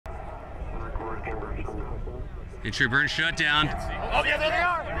Entry burn shut down. Oh, yeah, there they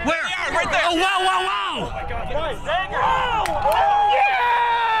are. Where? They are, right there. Oh, wow, wow, wow. Oh, my God. Right. Oh,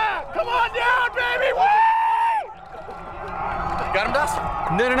 yeah! Come on down, baby. Woo! You got him, Dustin?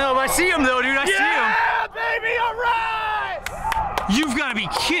 No, I see him, though, dude. I see him. Yeah, baby, all right! You've got to be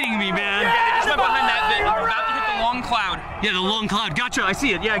kidding me, man. Yeah, They just went behind that. They're about to hit the long cloud. Yeah, the long cloud. Gotcha, I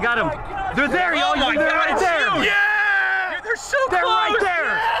see it. Yeah, I got him. They're there, y'all. Oh, They're right there. Yeah! They're so They're close. right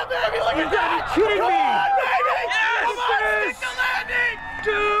there. Yeah, baby, look You've at got to that! be kidding me. Come on, baby! Yes! Come on, stick the landing!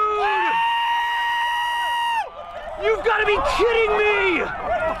 Dude! You've got to be kidding me!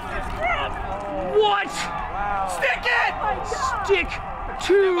 What? Stick it! Stick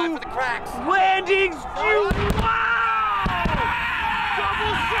to For the cracks. landings. You wow!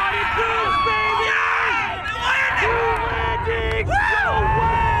 Double sonic cruise, baby! Two landings!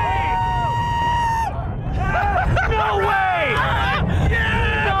 No way!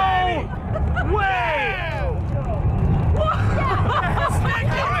 No way!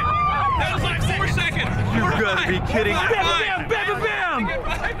 That was like 4 seconds. You've got to be kidding. Bam, Bam, bam, bam, bam!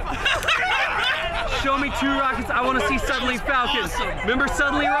 Show me 2 rockets. I want to see Suddenly Falcon. Remember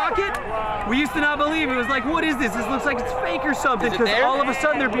Suddenly Rocket? We used to not believe it. It was like, what is this? This looks like it's fake or something. Because all of a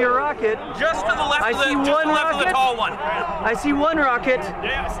sudden there'd be a rocket. Just to the left I of the, see just to one the left of the rocket. tall one. I see 1 rocket.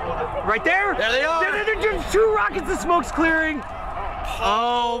 Right there? There they are. There's 2 rockets. The smoke's clearing.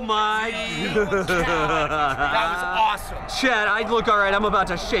 Oh my God. That was awesome. Chad, I look all right. I'm about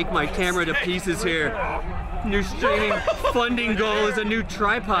to shake my camera to pieces here. New streaming funding goal is a new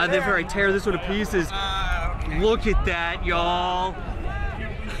tripod. Before I tear this one to pieces. Okay. Look at that, y'all.